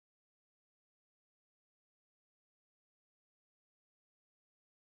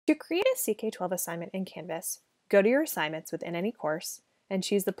To create a CK-12 assignment in Canvas, go to your assignments within any course and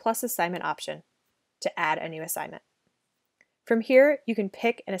choose the plus assignment option to add a new assignment. From here, you can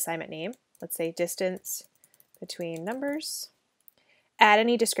pick an assignment name, let's say distance between numbers, add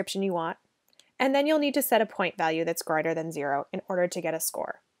any description you want, and then you'll need to set a point value that's greater than 0 in order to get a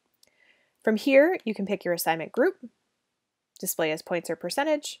score. From here, you can pick your assignment group, display as points or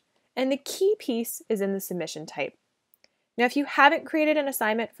percentage, and the key piece is in the submission type. Now, if you haven't created an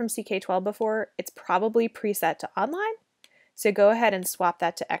assignment from CK-12 before, it's probably preset to online, so go ahead and swap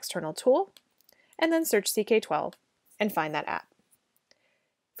that to external tool, and then search CK-12 and find that app.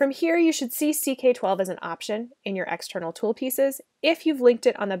 From here, you should see CK-12 as an option in your external tool pieces if you've linked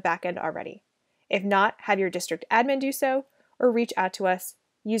it on the back end already. If not, have your district admin do so, or reach out to us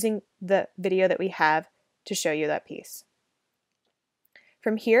using the video that we have to show you that piece.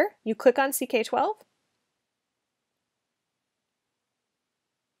 From here, you click on CK-12,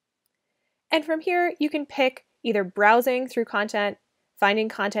 and from here, you can pick either browsing through content, finding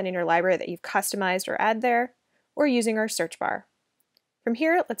content in your library that you've customized or add there, or using our search bar. From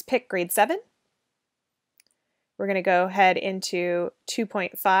here, let's pick grade 7. We're going to go ahead into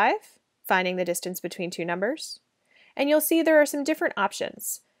 2.5, finding the distance between two numbers. And you'll see there are some different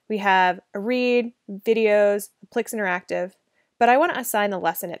options. We have a read, videos, Plix Interactive, but I want to assign the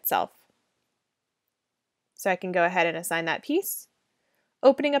lesson itself. So I can go ahead and assign that piece,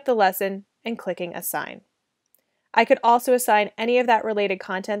 opening up the lesson and clicking Assign. I could also assign any of that related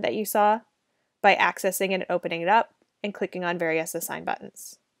content that you saw by accessing it and opening it up and clicking on various Assign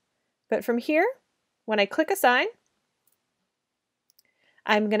buttons. But from here, when I click Assign,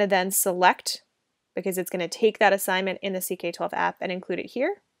 I'm going to then select, because it's going to take that assignment in the CK-12 app and include it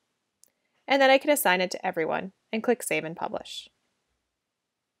here, and then I can assign it to everyone and click Save and Publish.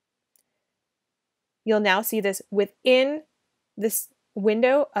 You'll now see this within this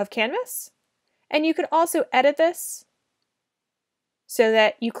window of Canvas, and you could also edit this so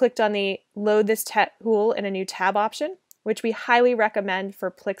that you clicked on the Load this tool in a new tab option, which we highly recommend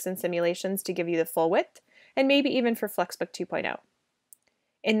for Plix and simulations to give you the full width, and maybe even for Flexbook 2.0.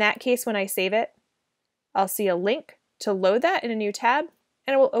 In that case, when I save it, I'll see a link to load that in a new tab,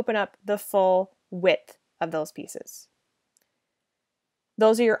 and it will open up the full width of those pieces.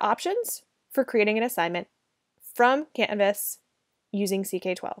 Those are your options for creating an assignment from Canvas using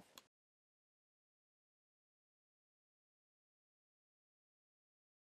CK-12.